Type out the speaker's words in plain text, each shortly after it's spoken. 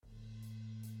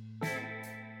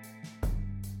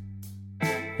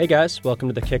Hey guys, welcome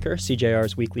to The Kicker,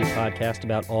 CJR's weekly podcast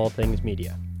about all things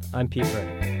media. I'm Pete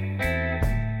Brennan.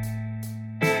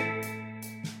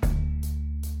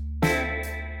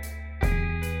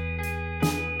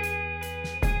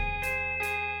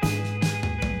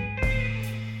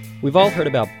 We've all heard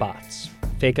about bots,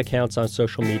 fake accounts on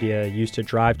social media used to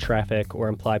drive traffic or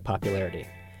imply popularity.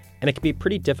 And it can be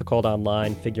pretty difficult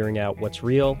online figuring out what's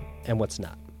real and what's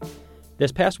not.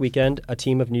 This past weekend, a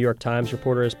team of New York Times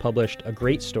reporters published a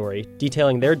great story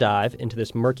detailing their dive into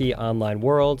this murky online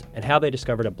world and how they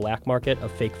discovered a black market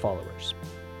of fake followers.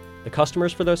 The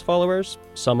customers for those followers,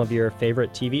 some of your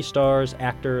favorite TV stars,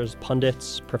 actors,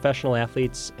 pundits, professional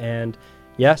athletes, and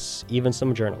yes, even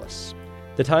some journalists.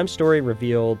 The Times story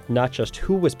revealed not just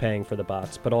who was paying for the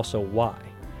bots, but also why.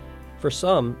 For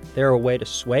some, they're a way to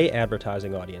sway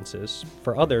advertising audiences.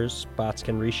 For others, bots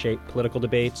can reshape political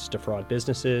debates, defraud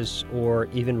businesses, or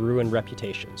even ruin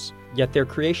reputations. Yet their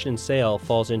creation and sale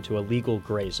falls into a legal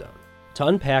gray zone. To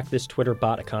unpack this Twitter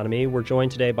bot economy, we're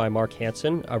joined today by Mark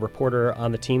Hansen, a reporter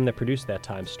on the team that produced that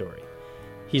Times story.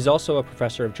 He's also a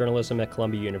professor of journalism at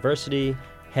Columbia University,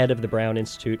 head of the Brown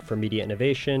Institute for Media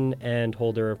Innovation, and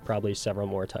holder of probably several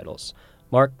more titles.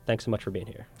 Mark, thanks so much for being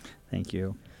here. Thank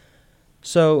you.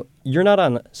 So you're not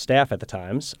on staff at the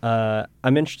Times.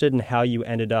 I'm interested in how you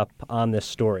ended up on this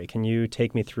story. Can you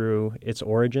take me through its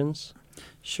origins?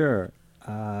 Sure.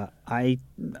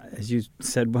 As you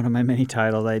said, one of my many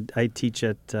titles, I teach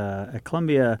at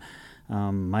Columbia.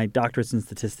 My doctorate's in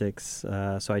statistics,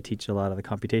 so I teach a lot of the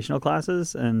computational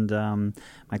classes. And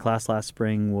my class last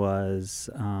spring was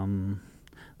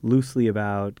loosely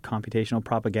about computational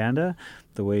propaganda,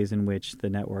 the ways in which the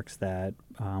networks that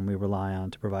we rely on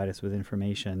to provide us with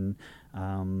information,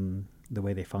 the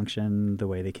way they function, the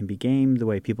way they can be gamed, the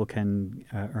way people can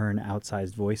earn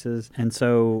outsized voices. And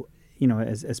so,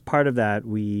 as part of that,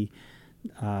 we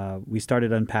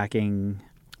started unpacking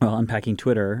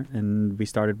Twitter, and we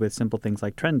started with simple things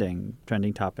like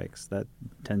trending topics. That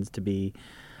tends to be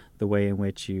the way in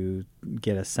which you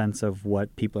get a sense of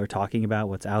what people are talking about,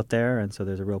 what's out there, and so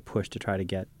there's a real push to try to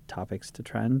get topics to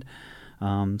trend.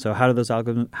 So how do those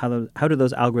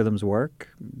algorithms work?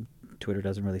 Twitter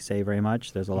doesn't really say very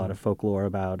much. There's a lot of folklore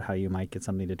about how you might get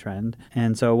something to trend.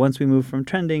 And so once we moved from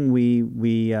trending, we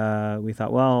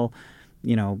thought, well,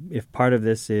 if part of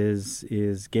this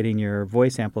is getting your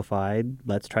voice amplified,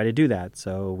 let's try to do that.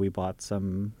 So we bought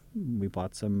some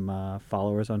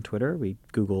followers on Twitter. We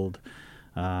Googled.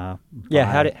 How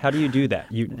do you do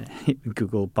that? You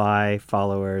Google buy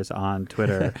followers on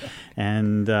Twitter,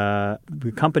 and the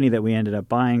company that we ended up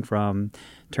buying from,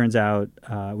 turns out,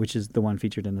 which is the one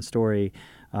featured in the story,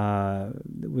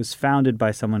 was founded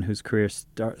by someone whose career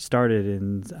started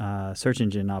in search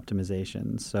engine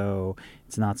optimization. So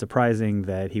it's not surprising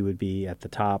that he would be at the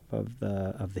top of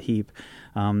the heap.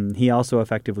 He also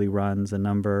effectively runs a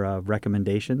number of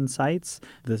recommendation sites.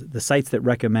 The sites that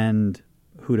recommend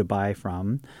who to buy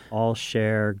from all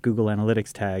share Google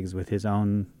Analytics tags with his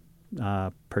own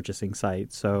purchasing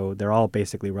site. So they're all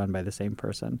basically run by the same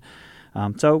person.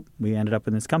 So we ended up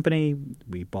in this company.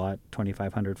 We bought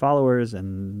 2,500 followers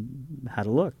and had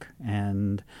a look.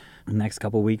 And the next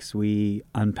couple of weeks, we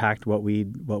unpacked what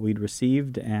we'd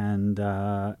received, and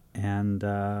that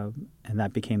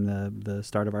became the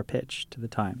start of our pitch to the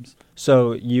Times.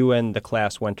 So you and the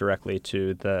class went directly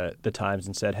to the Times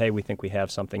and said, "Hey, we think we have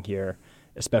something here,"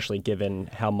 especially given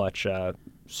how much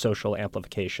social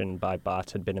amplification by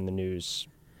bots had been in the news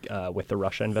with the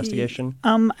Russia investigation?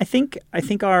 I think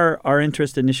our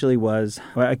interest initially was,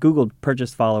 I Googled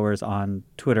purchased followers on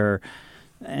Twitter,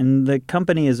 and the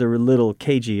company is a little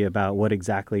cagey about what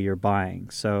exactly you're buying.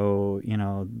 So,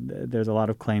 there's a lot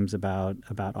of claims about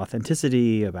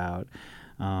authenticity, about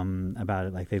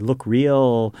it like they look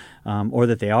real, or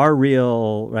that they are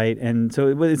real, right? And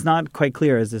so it's not quite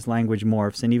clear as this language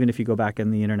morphs. And even if you go back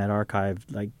in the Internet Archive,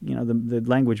 the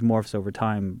language morphs over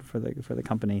time for the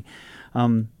company.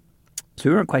 So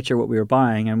we weren't quite sure what we were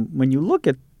buying. And when you look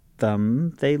at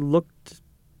them, they looked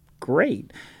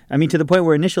great. I mean, to the point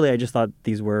where initially I just thought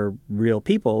these were real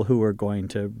people who were going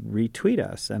to retweet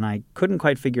us. And I couldn't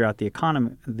quite figure out the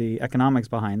economics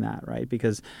behind that, right?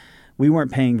 Because we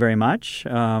weren't paying very much.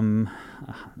 Actually,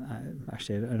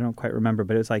 I don't quite remember,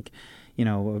 but it was like,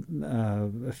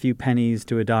 a few pennies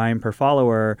to a dime per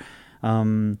follower.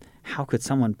 How could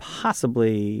someone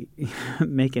possibly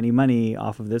make any money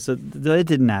off of this? So it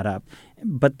didn't add up.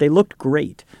 But they looked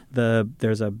great.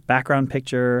 There's a background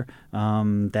picture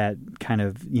that kind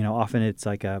of, often it's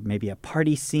like maybe a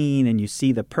party scene, and you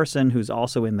see the person who's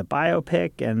also in the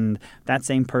biopic, and that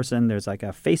same person, there's like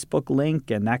a Facebook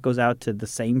link, and that goes out to the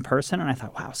same person. And I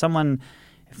thought, wow, someone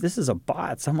if this is a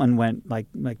bot, someone went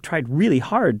tried really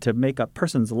hard to make a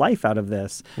person's life out of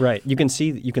this. Right. You can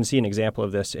see an example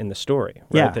of this in the story,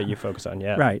 right, that you focus on.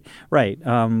 Yeah. Right.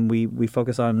 We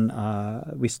focus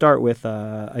on we start with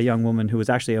a young woman who was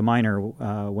actually a minor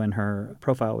when her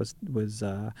profile was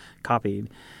copied,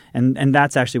 and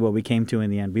that's actually what we came to in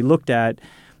the end.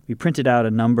 We printed out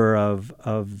a number of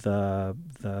the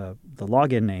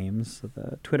login names,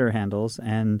 the Twitter handles,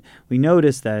 and we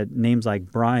noticed that names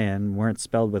like Brian weren't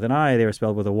spelled with an I, they were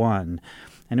spelled with a 1.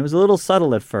 And it was a little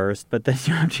subtle at first, but then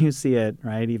after you see it,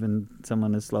 right, even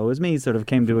someone as slow as me sort of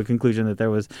came to a conclusion that there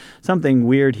was something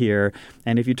weird here.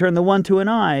 And if you turn the 1 to an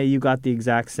I, you got the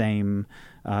exact same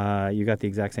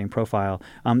profile,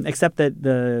 except that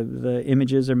the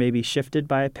images are maybe shifted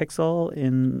by a pixel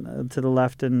to the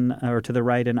left or to the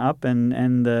right and up,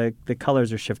 and the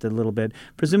colors are shifted a little bit,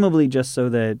 presumably just so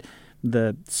that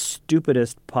the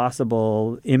stupidest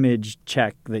possible image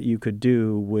check that you could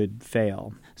do would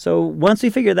fail. So once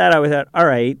we figured that out, we thought, all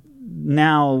right,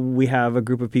 now we have a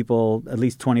group of people, at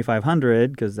least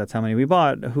 2,500, because that's how many we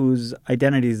bought, whose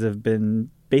identities have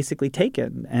been basically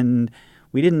taken. And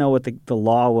we didn't know what the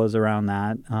law was around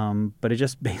that, but it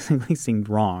just basically seemed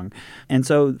wrong. And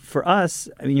so for us,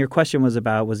 I mean, your question was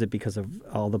it because of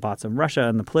all the bots in Russia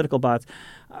and the political bots?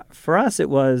 For us, it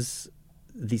was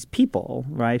these people,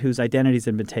 right, whose identities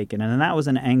had been taken. And that was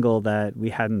an angle that we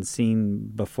hadn't seen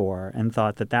before and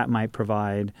thought that might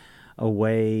provide a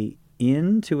way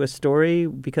into a story,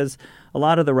 because a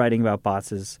lot of the writing about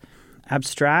bots is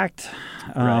abstract.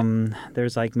 Right.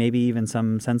 There's maybe even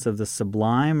some sense of the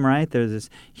sublime, right? There's this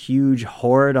huge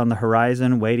horde on the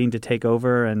horizon waiting to take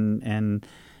over, and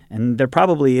there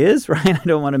probably is, right? I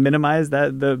don't want to minimize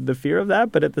the fear of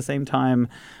that, but at the same time,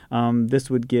 this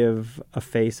would give a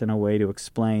face and a way to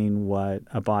explain what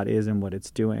a bot is and what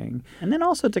it's doing. And then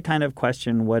also to kind of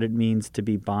question what it means to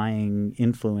be buying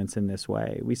influence in this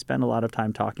way. We spend a lot of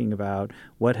time talking about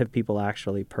what have people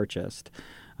actually purchased.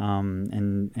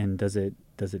 And does it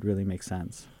really make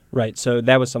sense? Right. So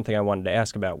that was something I wanted to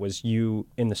ask about, was you,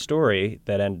 in the story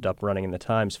that ended up running in the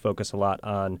Times, focus a lot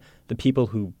on the people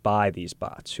who buy these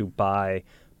bots, who buy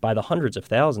by the hundreds of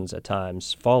thousands at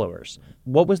times followers.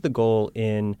 What was the goal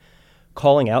in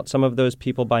calling out some of those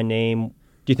people by name?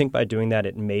 Do you think by doing that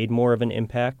it made more of an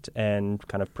impact and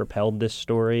kind of propelled this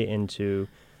story into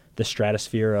the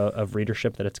stratosphere of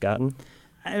readership that it's gotten?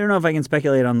 I don't know if I can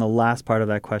speculate on the last part of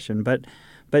that question, but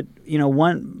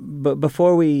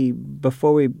before we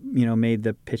made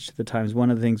the pitch to the Times,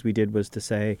 one of the things we did was to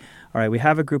say, all right, we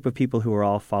have a group of people who are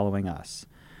all following us,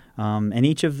 and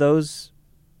each of those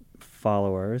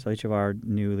followers, each of our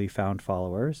newly found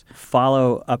followers,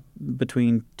 follow up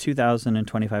between 2,000 and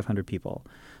 2,500 people.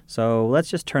 So let's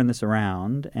just turn this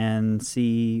around and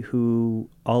see who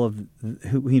are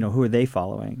they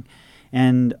following.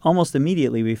 And almost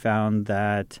immediately we found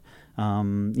that,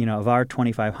 of our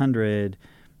 2,500,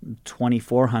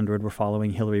 2,400 were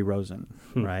following Hillary Rosen,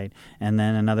 right? And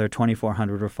then another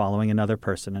 2,400 were following another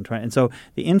person. And so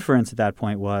the inference at that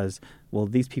point was, well,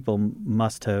 these people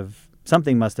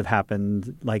something must have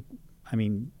happened. The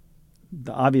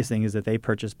obvious thing is that they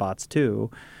purchased bots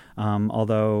too,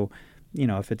 although,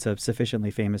 if it's a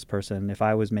sufficiently famous person, if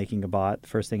I was making a bot, the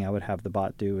first thing I would have the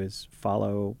bot do is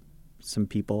follow some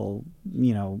people,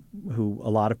 who a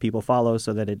lot of people follow,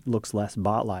 so that it looks less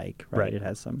bot-like, right? It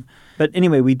has some. But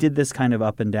anyway, we did this kind of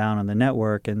up and down on the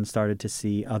network and started to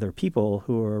see other people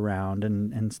who were around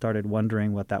and started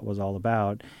wondering what that was all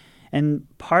about. And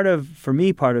part of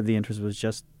the interest was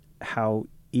just how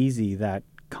easy that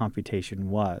computation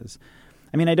was.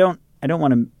 I mean, I don't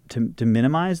want to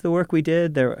minimize the work we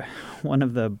did. One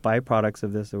of the byproducts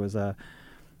of this,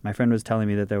 my friend was telling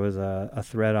me that there was a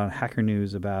thread on Hacker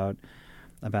News about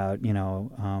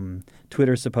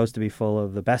Twitter's supposed to be full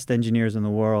of the best engineers in the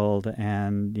world,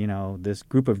 and this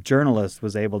group of journalists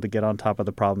was able to get on top of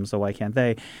the problem, so why can't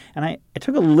they? And I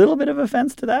took a little bit of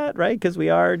offense to that, right? Because we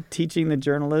are teaching the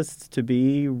journalists to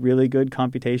be really good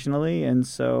computationally, and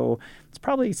so it's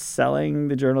probably selling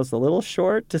the journalists a little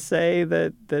short to say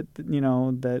that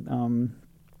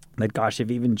gosh, if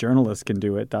even journalists can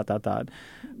do it, ...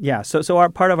 Yeah. So our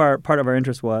part of our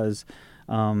interest was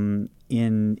in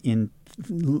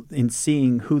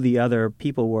seeing who the other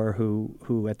people were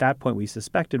who at that point we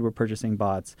suspected were purchasing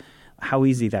bots, how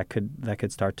easy that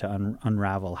could start to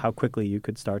unravel, how quickly you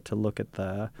could start to look at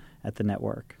the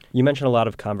network. You mentioned a lot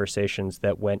of conversations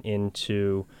that went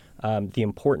into the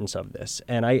importance of this,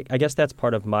 and I guess that's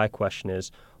part of my question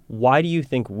is, why do you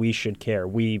think we should care,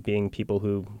 we being people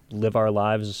who live our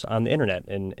lives on the internet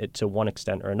and to one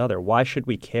extent or another? Why should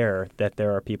we care that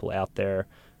there are people out there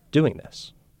doing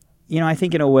this? I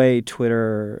think in a way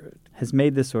Twitter has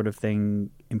made this sort of thing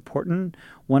important.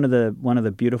 One of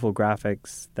the beautiful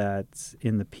graphics that's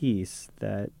in the piece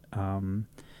that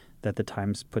the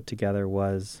Times put together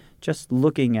was just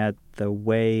looking at the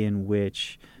way in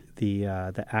which the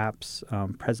app's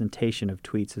presentation of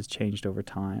tweets has changed over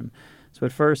time. So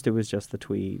at first it was just the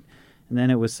tweet, and then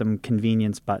it was some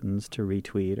convenience buttons to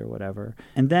retweet or whatever,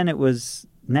 and then it was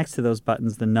next to those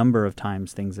buttons the number of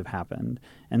times things have happened,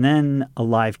 and then a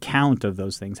live count of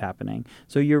those things happening.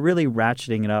 So you're really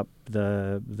ratcheting it up,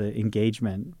 the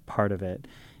engagement part of it.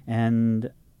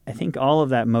 And I think all of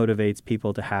that motivates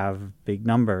people to have big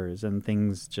numbers, and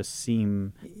things just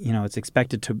seem, it's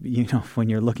expected to, when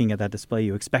you're looking at that display,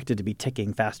 you expect it to be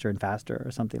ticking faster and faster or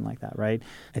something like that, right?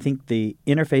 I think the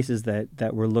interfaces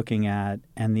that we're looking at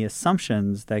and the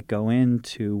assumptions that go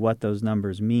into what those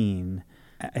numbers mean,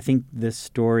 I think this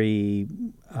story,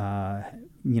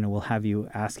 will have you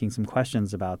asking some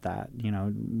questions about that.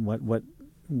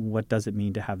 What does it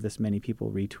mean to have this many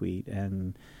people retweet,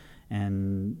 and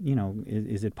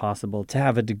is it possible to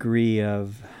have a degree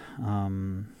of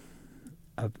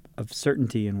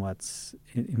certainty in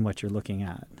what you're looking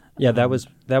at? Yeah, that was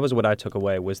what I took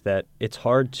away, was that it's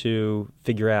hard to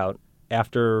figure out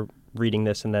after reading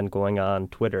this and then going on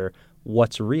Twitter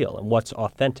what's real and what's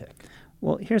authentic.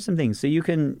 Well, here's some things. So you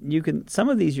can some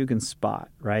of these you can spot,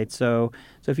 right? So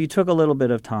if you took a little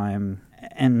bit of time,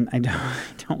 and I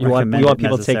don't recommend you want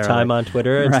people to take time on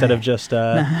Twitter right. instead of just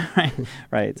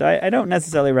right. So I don't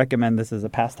necessarily recommend this as a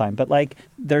pastime, but like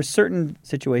there's certain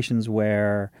situations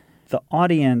where the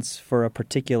audience for a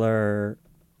particular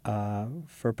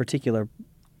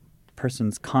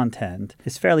person's content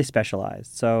is fairly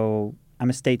specialized. So I'm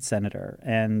a state senator,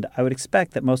 and I would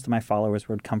expect that most of my followers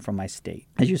would come from my state.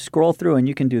 As you scroll through, and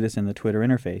you can do this in the Twitter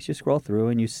interface, you scroll through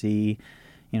and you see,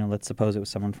 let's suppose it was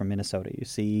someone from Minnesota. You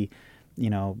see,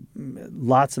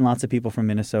 lots and lots of people from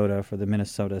Minnesota for the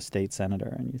Minnesota state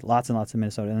senator, and lots of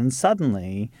Minnesota. And then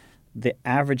suddenly the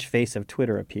average face of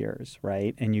Twitter appears,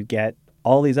 right? And you get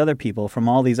all these other people from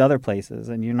all these other places,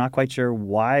 and you're not quite sure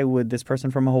why would this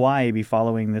person from Hawaii be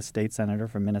following this state senator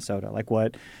from Minnesota? Like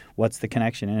what's the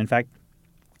connection? And in fact,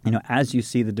 as you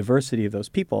see the diversity of those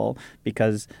people,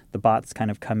 because the bots kind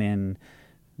of come in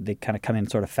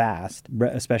sort of fast,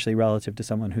 especially relative to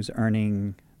someone who's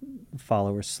earning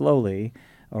followers slowly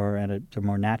or at a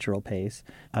more natural pace,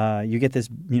 you get this,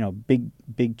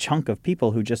 big chunk of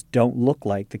people who just don't look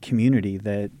like the community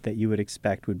that you would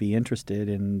expect would be interested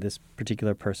in this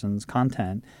particular person's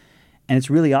content. And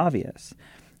it's really obvious.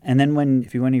 And then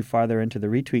if you went any farther into the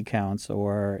retweet counts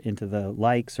or into the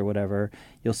likes or whatever,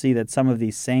 you'll see that some of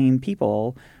these same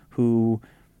people who,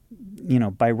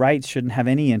 by rights shouldn't have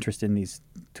any interest in these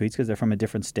tweets because they're from a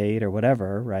different state or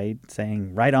whatever, right?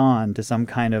 Saying right on to some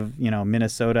kind of,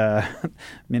 Minnesota,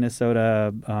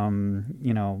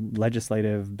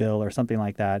 legislative bill or something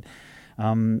like that.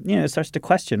 It starts to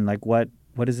question like what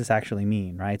does this actually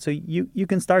mean, right? So you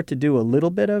can start to do a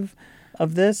little bit of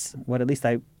this. What at least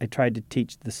I tried to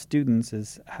teach the students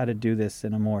is how to do this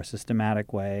in a more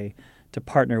systematic way, to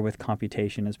partner with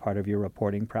computation as part of your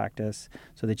reporting practice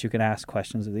so that you can ask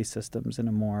questions of these systems in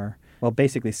a more,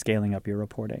 basically scaling up your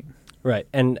reporting. Right.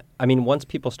 And I mean, once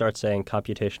people start saying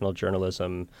computational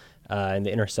journalism and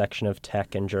the intersection of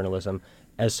tech and journalism,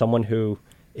 as someone who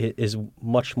is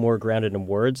much more grounded in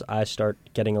words, I start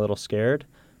getting a little scared.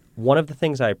 One of the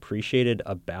things I appreciated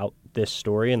about this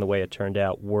story and the way it turned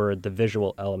out were the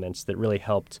visual elements that really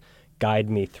helped guide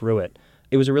me through it.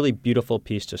 It was a really beautiful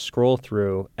piece to scroll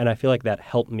through, and I feel like that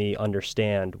helped me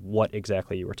understand what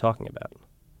exactly you were talking about.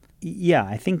 Yeah,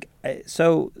 I think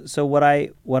so. So what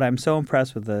I'm so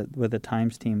impressed with the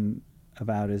Times team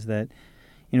about is that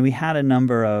we had a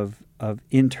number of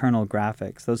internal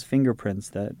graphics, those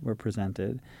fingerprints that were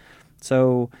presented.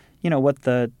 So what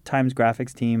the Times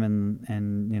graphics team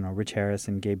and Rich Harris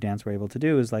and Gabe Dance were able to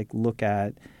do is like look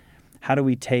at how do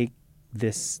we take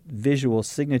this visual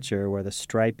signature where the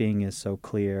striping is so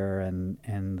clear and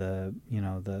the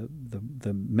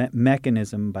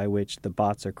mechanism by which the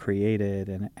bots are created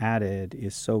and added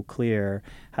is so clear.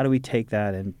 How do we take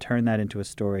that and turn that into a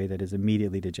story that is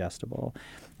immediately digestible?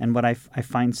 And what I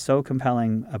find so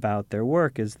compelling about their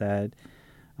work is that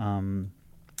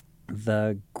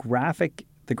the graphic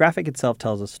itself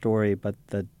tells a story, but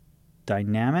the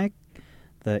dynamic,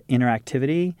 the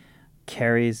interactivity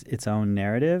carries its own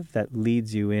narrative that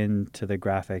leads you into the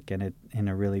graphic and it in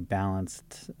a really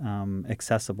balanced,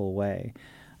 accessible way.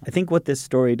 I think what this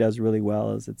story does really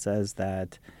well is it says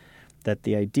that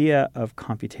the idea of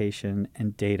computation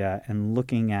and data and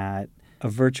looking at a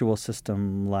virtual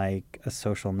system like a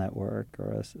social network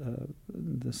or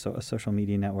a social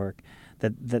media network,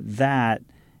 that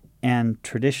and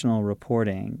traditional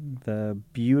reporting, the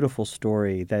beautiful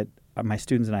story that my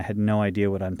students and I had no idea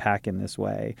would unpack in this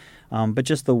way. But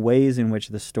just the ways in which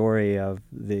the story of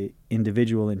the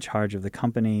individual in charge of the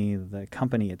company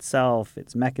itself,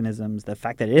 its mechanisms, the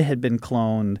fact that it had been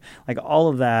cloned, like all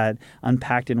of that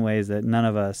unpacked in ways that none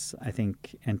of us, I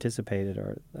think, anticipated,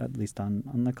 or at least on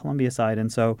the Columbia side.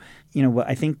 And so,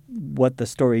 I think what the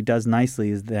story does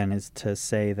nicely is to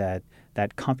say that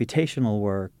computational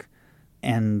work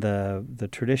and the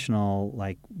traditional,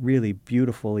 like, really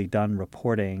beautifully done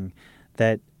reporting,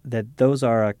 that those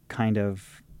are a kind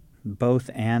of both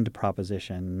and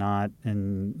proposition, not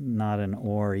an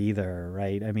or either,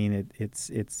 right? I mean,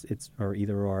 it's or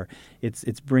either or.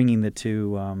 It's bringing the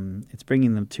two. It's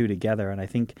bringing them two together, and I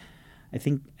think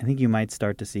you might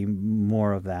start to see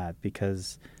more of that,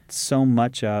 because so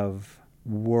much of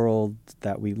world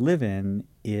that we live in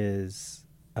is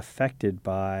affected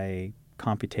by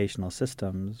computational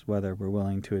systems, whether we're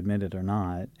willing to admit it or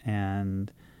not.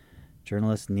 And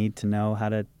journalists need to know how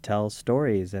to tell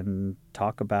stories and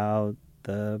talk about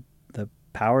the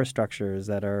power structures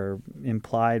that are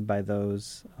implied by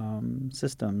those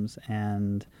systems.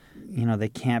 And, they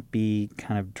can't be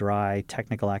kind of dry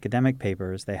technical academic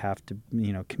papers. They have to,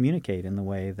 communicate in the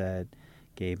way that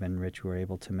Gabe and Rich were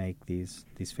able to make these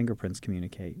fingerprints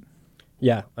communicate.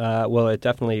 Yeah, well, it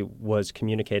definitely was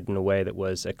communicated in a way that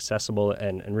was accessible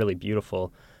and really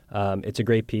beautiful. It's a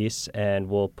great piece, and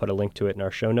we'll put a link to it in our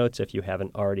show notes if you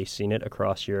haven't already seen it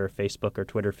across your Facebook or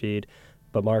Twitter feed.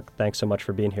 But Mark, thanks so much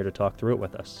for being here to talk through it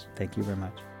with us. Thank you very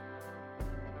much.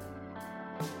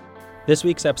 This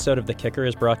week's episode of The Kicker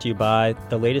is brought to you by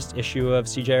the latest issue of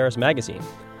CJR's magazine.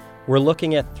 We're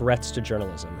looking at threats to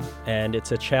journalism, and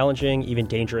it's a challenging, even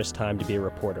dangerous time to be a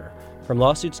reporter. From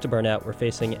lawsuits to burnout, we're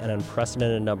facing an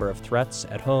unprecedented number of threats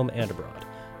at home and abroad.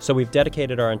 So we've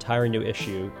dedicated our entire new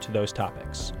issue to those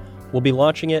topics. We'll be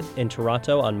launching it in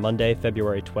Toronto on Monday,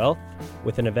 February 12th,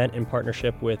 with an event in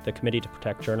partnership with the Committee to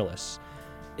Protect Journalists.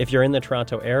 If you're in the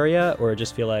Toronto area or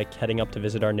just feel like heading up to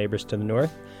visit our neighbors to the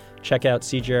north, check out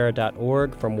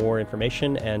cjr.org for more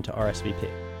information and to RSVP.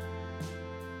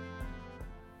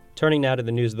 Turning now to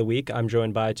the news of the week, I'm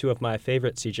joined by two of my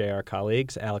favorite CJR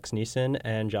colleagues, Alex Neeson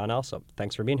and John Alsop.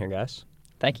 Thanks for being here, guys.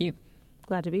 Thank you.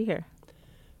 Glad to be here.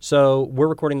 So we're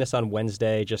recording this on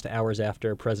Wednesday, just hours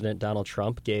after President Donald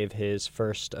Trump gave his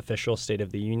first official State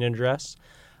of the Union address.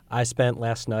 I spent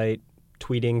last night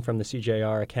tweeting from the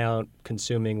CJR account,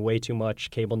 consuming way too much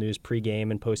cable news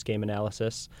pregame and postgame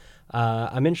analysis.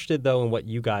 I'm interested, though, in what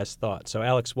you guys thought. So,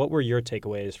 Alex, what were your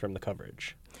takeaways from the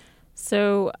coverage?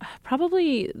 So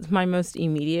probably my most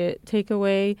immediate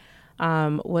takeaway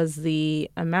was the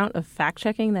amount of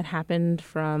fact-checking that happened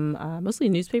from mostly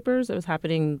newspapers that was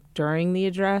happening during the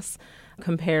address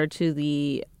compared to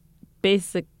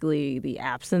basically the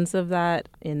absence of that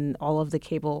in all of the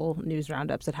cable news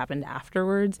roundups that happened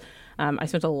afterwards. I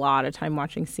spent a lot of time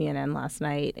watching CNN last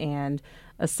night, and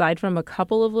aside from a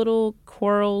couple of little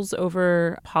quarrels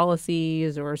over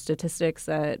policies or statistics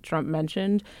that Trump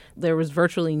mentioned, there was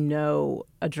virtually no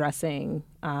addressing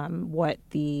what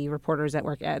the reporters that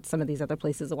work at some of these other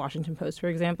places, the Washington Post, for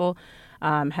example,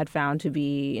 had found to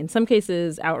be, in some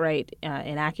cases, outright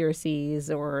inaccuracies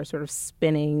or sort of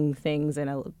spinning things in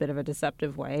a bit of a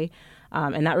deceptive way.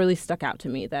 And that really stuck out to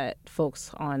me, that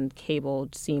folks on cable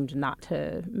seemed not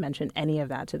to mention any of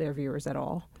that to their viewers at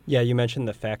all. Yeah, you mentioned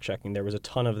the fact-checking. There was a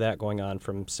ton of that going on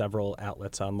from several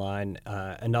outlets online.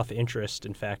 Enough interest,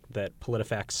 in fact, that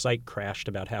PolitiFact's site crashed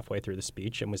about halfway through the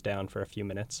speech and was down for a few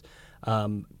minutes.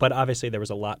 But obviously there was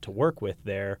a lot to work with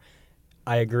there.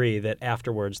 I agree that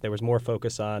afterwards there was more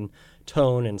focus on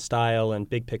tone and style and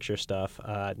big-picture stuff,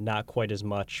 not quite as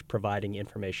much providing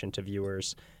information to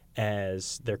viewers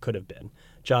as there could have been.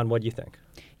 John, what do you think?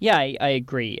 Yeah, I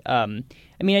agree.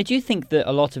 I do think that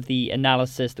a lot of the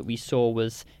analysis that we saw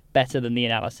was better than the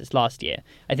analysis last year.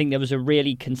 I think there was a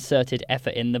really concerted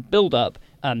effort in the build-up,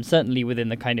 certainly within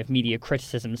the kind of media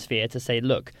criticism sphere, to say,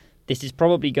 look, this is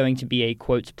probably going to be a,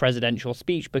 quote, presidential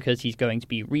speech because he's going to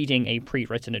be reading a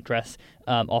pre-written address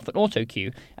off an auto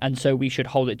cue. And so we should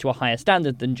hold it to a higher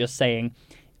standard than just saying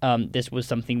this was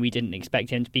something we didn't expect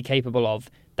him to be capable of.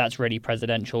 That's really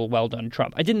presidential. Well done,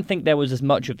 Trump. I didn't think there was as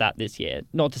much of that this year.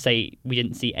 Not to say we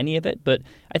didn't see any of it, but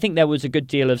I think there was a good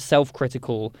deal of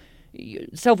self-critical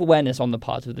self-awareness on the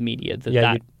part of the media.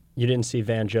 You didn't see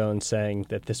Van Jones saying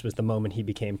that this was the moment he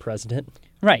became president?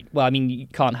 Right. Well, I mean, you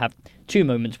can't have two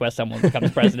moments where someone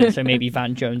becomes president, so maybe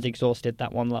Van Jones exhausted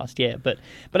that one last year. But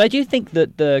I do think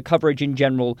that the coverage in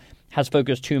general has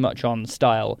focused too much on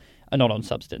style and not on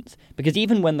substance. Because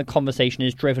even when the conversation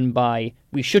is driven by,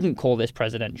 we shouldn't call this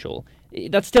presidential,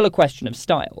 that's still a question of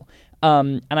style.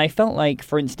 And I felt like,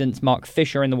 for instance, Mark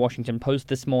Fisher in the Washington Post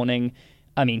this morning,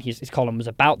 I mean, his column was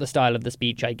about the style of the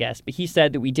speech, I guess, but he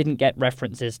said that we didn't get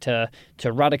references to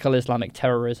radical Islamic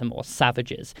terrorism or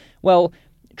savages. Well,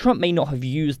 Trump may not have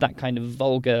used that kind of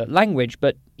vulgar language,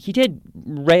 but he did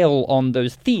rail on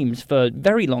those themes for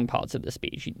very long parts of the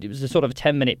speech. It was a sort of a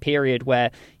 10-minute period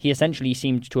where he essentially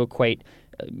seemed to equate,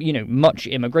 much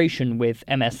immigration with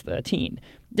MS-13.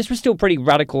 This was still pretty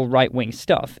radical right-wing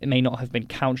stuff. It may not have been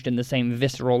couched in the same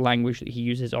visceral language that he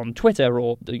uses on Twitter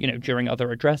or, during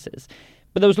other addresses.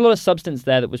 But there was a lot of substance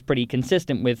there that was pretty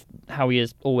consistent with how he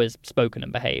has always spoken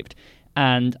and behaved.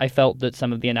 And I felt that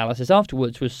some of the analysis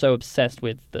afterwards was so obsessed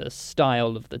with the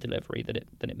style of the delivery that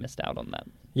it missed out on that.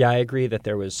 Yeah, I agree that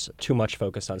there was too much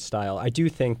focus on style. I do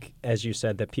think, as you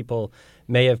said, that people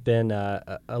may have been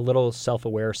a little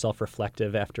self-aware,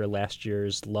 self-reflective after last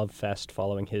year's love fest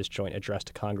following his joint address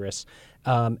to Congress.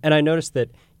 And I noticed that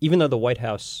even though the White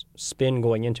House spin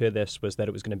going into this was that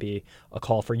it was going to be a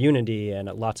call for unity and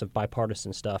lots of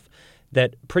bipartisan stuff,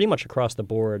 that pretty much across the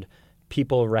board,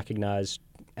 people recognized,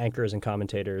 anchors and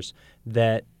commentators,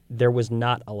 that there was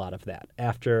not a lot of that.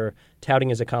 After touting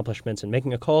his accomplishments and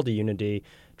making a call to unity,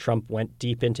 Trump went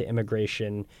deep into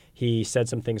immigration. He said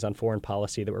some things on foreign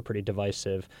policy that were pretty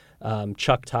divisive.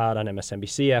 Chuck Todd on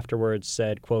MSNBC afterwards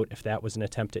said, quote, if that was an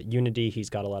attempt at unity, he's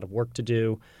got a lot of work to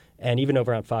do. And even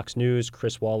over on Fox News,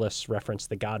 Chris Wallace referenced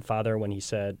The Godfather when he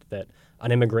said that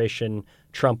on immigration,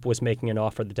 Trump was making an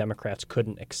offer the Democrats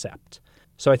couldn't accept.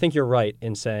 So I think you're right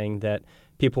in saying that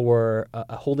people were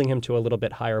holding him to a little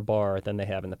bit higher bar than they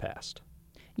have in the past.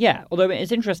 Yeah, although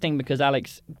it's interesting because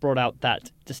Alex brought out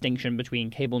that distinction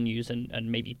between cable news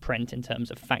and maybe print in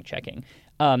terms of fact-checking.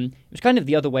 It was kind of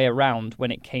the other way around when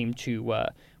it came to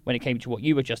what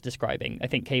you were just describing. I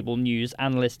think cable news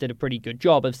analysts did a pretty good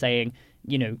job of saying,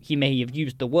 he may have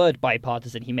used the word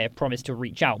bipartisan, he may have promised to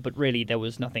reach out, but really there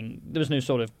was no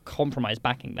sort of compromise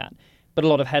backing that. But a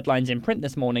lot of headlines in print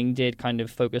this morning did kind of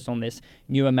focus on this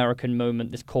new American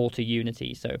moment, this call to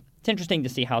unity. So it's interesting to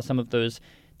see how some of those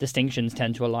distinctions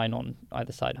tend to align on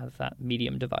either side of that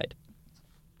medium divide.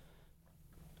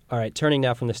 All right, turning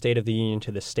now from the State of the Union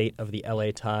to the state of the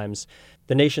LA Times.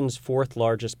 The nation's fourth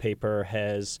largest paper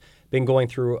has been going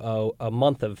through a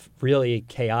month of really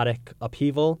chaotic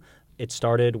upheaval. It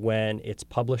started when its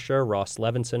publisher, Ross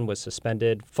Levinson, was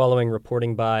suspended following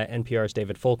reporting by NPR's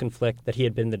David Folkenflik that he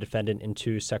had been the defendant in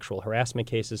 2 sexual harassment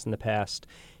cases in the past.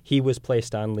 He was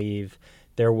placed on leave.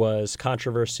 There was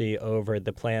controversy over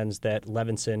the plans that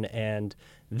Levinson and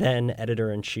then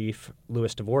editor-in-chief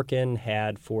Louis Dvorkin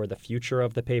had for the future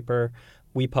of the paper.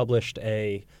 We published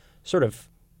a sort of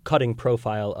cutting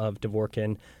profile of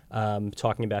Dvorkin,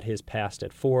 talking about his past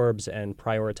at Forbes and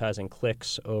prioritizing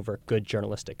clicks over good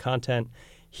journalistic content.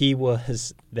 He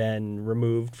was then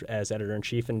removed as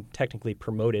editor-in-chief and technically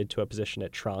promoted to a position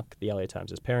at Trunk, the LA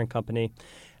Times' parent company.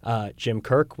 Jim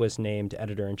Kirk was named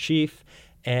editor-in-chief,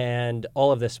 and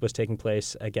all of this was taking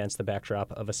place against the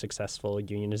backdrop of a successful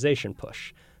unionization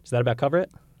push. Does that about cover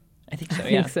it? I think so,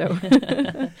 yeah. I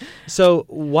think so. So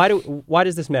why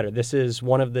does this matter? This is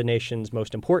one of the nation's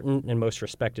most important and most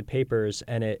respected papers,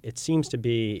 and it seems to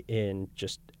be in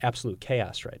just absolute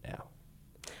chaos right now.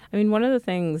 I mean, one of the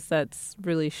things that's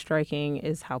really striking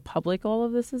is how public all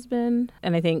of this has been.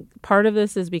 And I think part of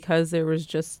this is because there was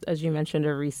just, as you mentioned,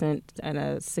 a recent and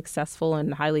a successful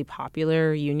and highly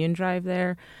popular union drive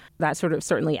there. That sort of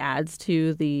certainly adds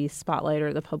to the spotlight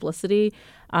or the publicity.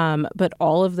 But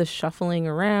all of the shuffling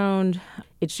around,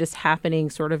 it's just happening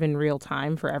sort of in real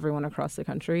time for everyone across the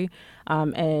country,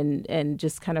 and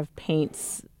just kind of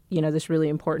paints, this really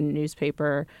important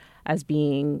newspaper as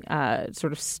being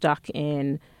sort of stuck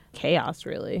in chaos,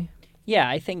 really. Yeah,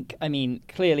 I think,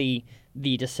 clearly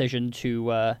the decision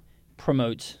to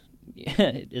promote,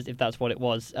 if that's what it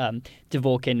was,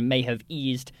 Dvorkin may have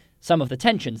eased some of the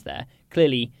tensions there.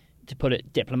 Clearly, to put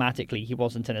it diplomatically, he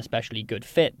wasn't an especially good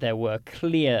fit. There were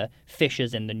clear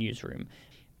fissures in the newsroom.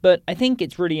 But I think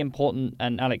it's really important,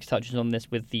 and Alex touches on this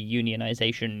with the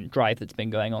unionization drive that's been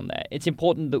going on there. It's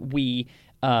important that we,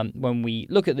 when we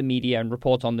look at the media and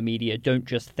report on the media, don't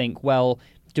just think, well,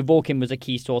 Dvorkin was a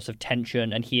key source of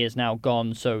tension and he is now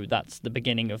gone, so that's the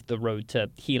beginning of the road to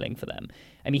healing for them.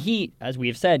 He, as we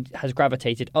have said, has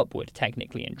gravitated upward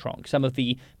technically in Tronc. Some of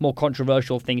the more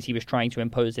controversial things he was trying to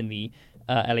impose in the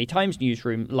LA Times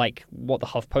newsroom, like what the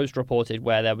HuffPost reported,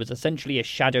 where there was essentially a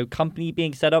shadow company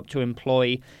being set up to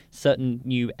employ certain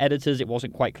new editors. It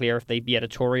wasn't quite clear if they'd be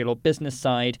editorial or business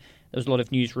side. There was a lot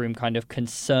of newsroom kind of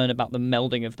concern about the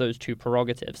melding of those two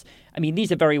prerogatives.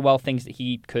 These are very well things that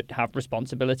he could have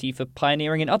responsibility for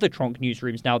pioneering in other Tronc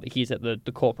newsrooms now that he's at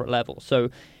the corporate level. So,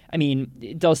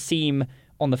 it does seem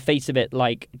on the face of it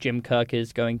like Jim Kirk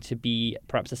is going to be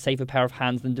perhaps a safer pair of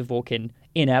hands than Dvorkin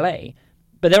in LA.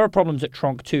 But there are problems at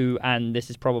Tronc too, and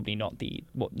this is probably not the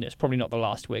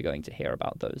last we're going to hear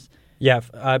about those. Yeah,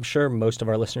 I'm sure most of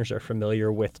our listeners are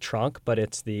familiar with Tronc, but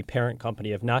it's the parent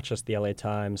company of not just the LA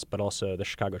Times, but also the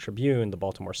Chicago Tribune, the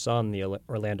Baltimore Sun, the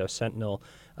Orlando Sentinel.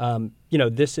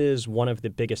 This is one of the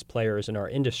biggest players in our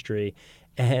industry,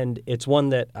 and it's one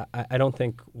that I don't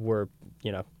think we're,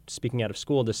 speaking out of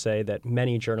school to say that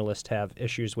many journalists have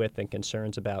issues with and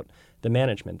concerns about the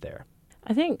management there.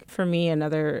 I think for me,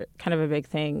 another kind of a big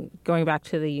thing, going back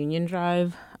to the union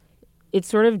drive, it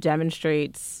sort of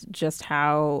demonstrates just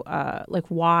how,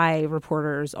 why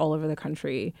reporters all over the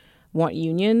country want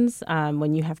unions.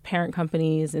 When you have parent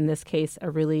companies, in this case, a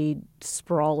really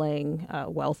sprawling,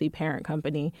 wealthy parent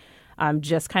company,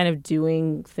 just kind of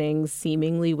doing things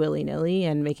seemingly willy-nilly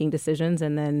and making decisions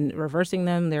and then reversing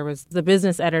them. There was the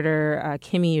business editor,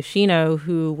 Kimi Yoshino,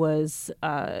 who was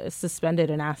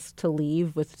suspended and asked to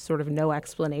leave with sort of no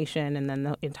explanation. And then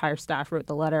the entire staff wrote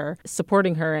the letter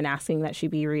supporting her and asking that she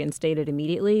be reinstated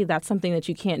immediately. That's something that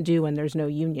you can't do when there's no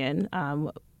union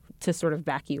to sort of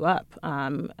back you up.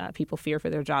 People fear for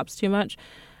their jobs too much.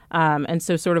 And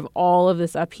so sort of all of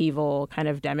this upheaval kind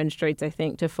of demonstrates, I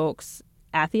think, to folks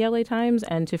at the LA Times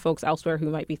and to folks elsewhere who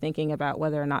might be thinking about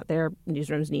whether or not their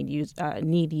newsrooms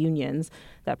need unions,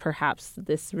 that perhaps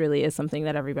this really is something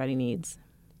that everybody needs.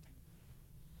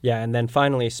 Yeah, and then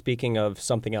finally, speaking of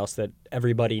something else that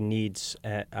everybody needs,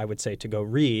 I would say, to go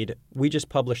read, we just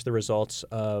published the results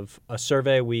of a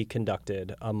survey we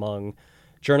conducted among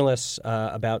journalists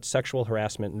about sexual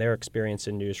harassment and their experience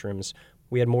in newsrooms.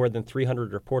 We had more than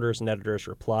 300 reporters and editors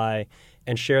reply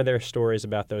and share their stories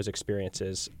about those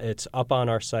experiences. It's up on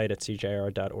our site at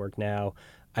cjr.org now.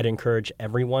 I'd encourage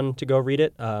everyone to go read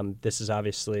it. This is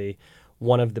obviously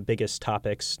one of the biggest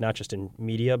topics, not just in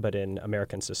media, but in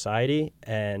American society.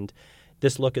 And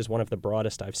this look is one of the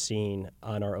broadest I've seen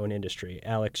on our own industry.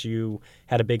 Alex, you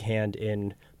had a big hand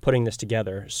in putting this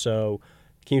together. So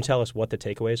can you tell us what the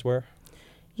takeaways were?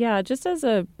 Yeah, just as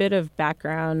a bit of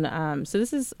background, so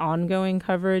this is ongoing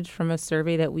coverage from a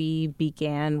survey that we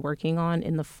began working on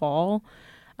in the fall.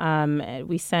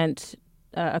 We sent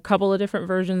a couple of different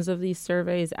versions of these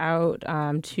surveys out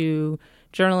to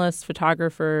journalists,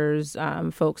 photographers,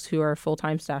 folks who are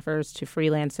full-time staffers, to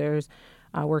freelancers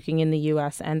working in the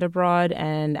U.S. and abroad,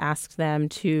 and asked them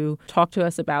to talk to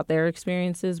us about their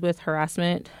experiences with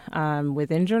harassment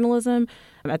within journalism.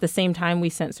 At the same time, we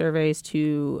sent surveys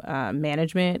to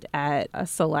management at a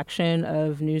selection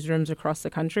of newsrooms across the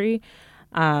country.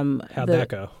 How'd that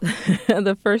go?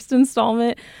 The first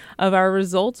installment of our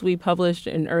results we published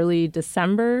in early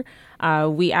December.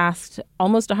 We asked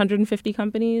almost 150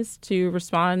 companies to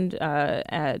respond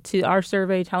to our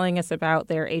survey, telling us about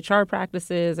their HR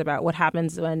practices, about what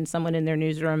happens when someone in their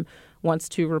newsroom wants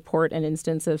to report an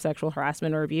instance of sexual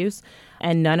harassment or abuse.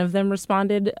 And none of them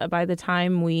responded by the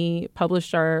time we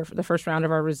published the first round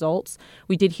of our results.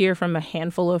 We did hear from a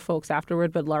handful of folks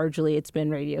afterward, but largely it's been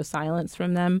radio silence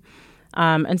from them.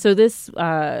 And so this, is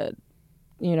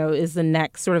the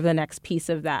next piece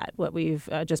of that, what we've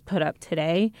just put up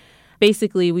today.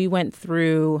 Basically, we went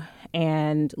through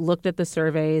and looked at the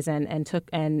surveys and took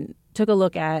a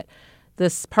look at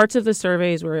this parts of the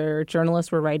surveys where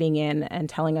journalists were writing in and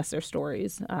telling us their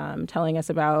stories, telling us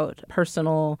about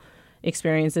personal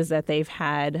experiences that they've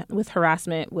had with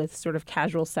harassment, with sort of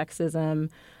casual sexism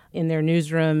in their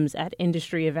newsrooms, at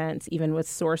industry events, even with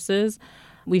sources.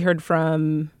 We heard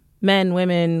from men,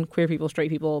 women, queer people, straight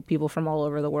people, people from all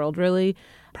over the world, really.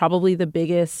 Probably the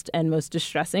biggest and most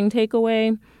distressing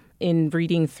takeaway in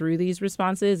reading through these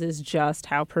responses is just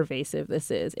how pervasive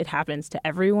this is. It happens to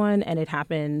everyone, and it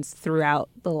happens throughout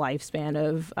the lifespan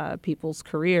of people's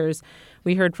careers.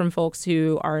 We heard from folks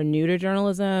who are new to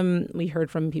journalism. We heard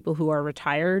from people who are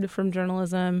retired from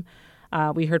journalism.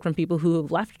 We heard from people who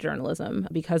have left journalism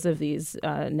because of these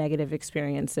negative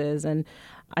experiences. And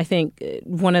I think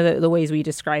one of the ways we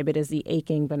describe it is the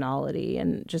aching banality,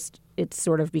 and just it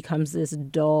sort of becomes this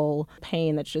dull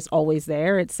pain that's just always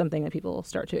there. It's something that people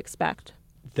start to expect.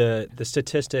 The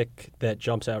statistic that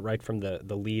jumps out right from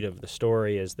the lead of the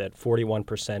story is that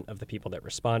 41% of the people that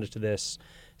responded to this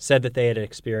said that they had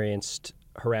experienced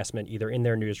harassment either in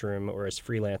their newsroom or as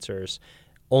freelancers.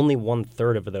 Only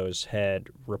 1/3 of those had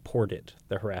reported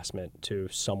the harassment to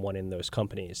someone in those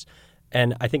companies.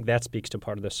 And I think that speaks to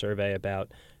part of the survey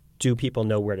about, do people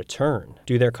know where to turn?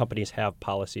 Do their companies have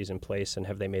policies in place, and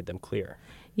have they made them clear?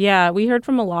 Yeah, we heard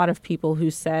from a lot of people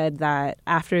who said that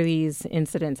after these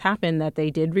incidents happened, that they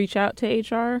did reach out to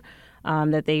HR.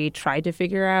 that they tried to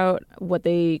figure out what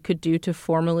they could do to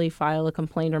formally file a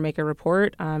complaint or make a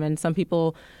report. And some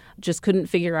people just couldn't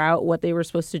figure out what they were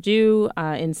supposed to do.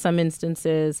 In some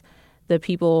instances, the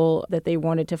people that they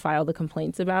wanted to file the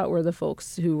complaints about were the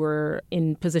folks who were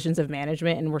in positions of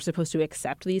management and were supposed to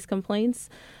accept these complaints.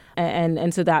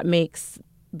 And so that makes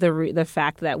the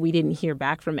fact that we didn't hear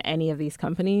back from any of these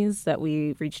companies that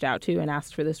we reached out to and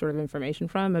asked for this sort of information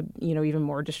from, even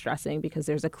more distressing, because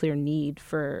there's a clear need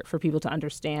for people to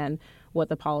understand what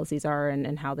the policies are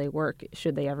and how they work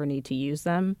should they ever need to use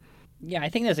them. Yeah, I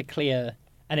think there's a clear,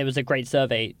 and it was a great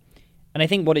survey. And I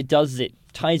think what it does is it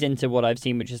ties into what I've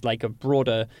seen, which is like a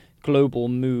broader global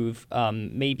move,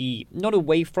 maybe not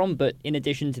away from, but in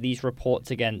addition to these reports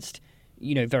against,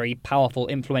 very powerful,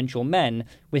 influential men,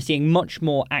 we're seeing much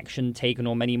more action taken,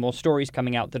 or many more stories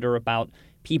coming out that are about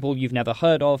people you've never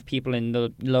heard of, people in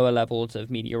the lower levels of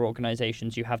media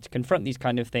organizations. You have to confront these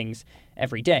kind of things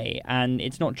every day. And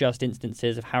it's not just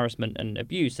instances of harassment and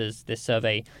abuse, as this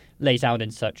survey lays out in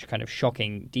such kind of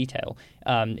shocking detail.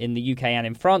 In the UK and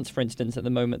in France, for instance, at the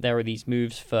moment, there are these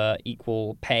moves for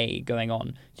equal pay going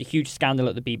on. It's a huge scandal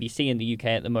at the BBC in the UK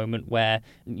at the moment where,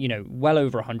 well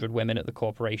over 100 women at the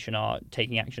corporation are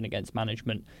taking action against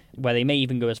management, where they may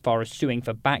even go as far as suing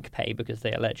for back pay because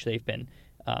they allege they've been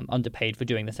underpaid for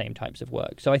doing the same types of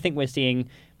work. So I think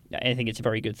it's a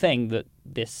very good thing that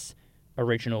this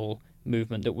original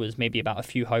movement that was maybe about a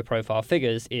few high-profile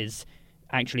figures is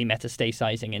actually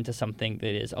metastasizing into something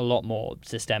that is a lot more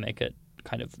systemic at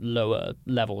kind of lower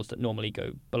levels that normally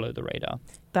go below the radar.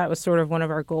 That was sort of one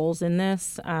of our goals in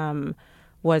this,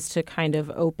 was to kind of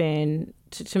open,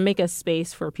 to make a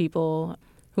space for people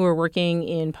who are working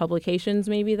in publications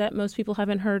maybe that most people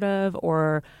haven't heard of,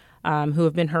 or who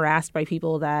have been harassed by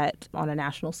people that on a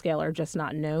national scale are just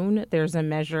not known. There's a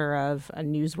measure of a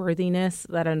newsworthiness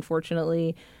that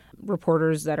unfortunately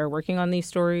reporters that are working on these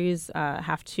stories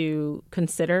have to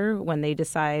consider when they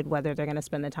decide whether they're going to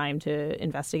spend the time to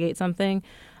investigate something.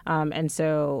 And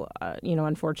so,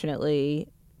 unfortunately,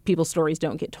 people's stories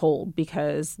don't get told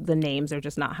because the names are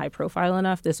just not high profile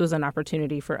enough. This was an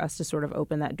opportunity for us to sort of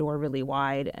open that door really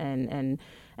wide and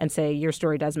say your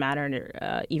story does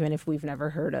matter, even if we've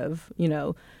never heard of,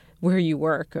 where you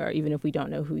work, or even if we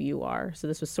don't know who you are. So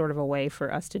this was sort of a way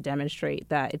for us to demonstrate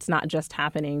that it's not just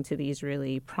happening to these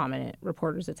really prominent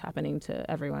reporters, it's happening to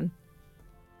everyone.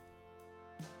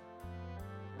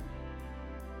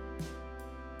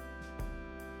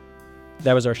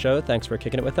 That was our show. Thanks for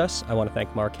kicking it with us. I want to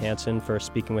thank Mark Hansen for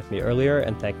speaking with me earlier,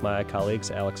 and thank my colleagues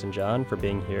Alex and John for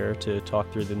being here to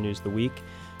talk through the news of the week.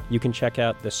 You can check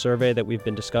out the survey that we've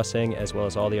been discussing, as well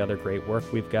as all the other great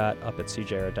work we've got up at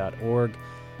cjr.org.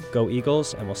 Go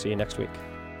Eagles, and we'll see you next week.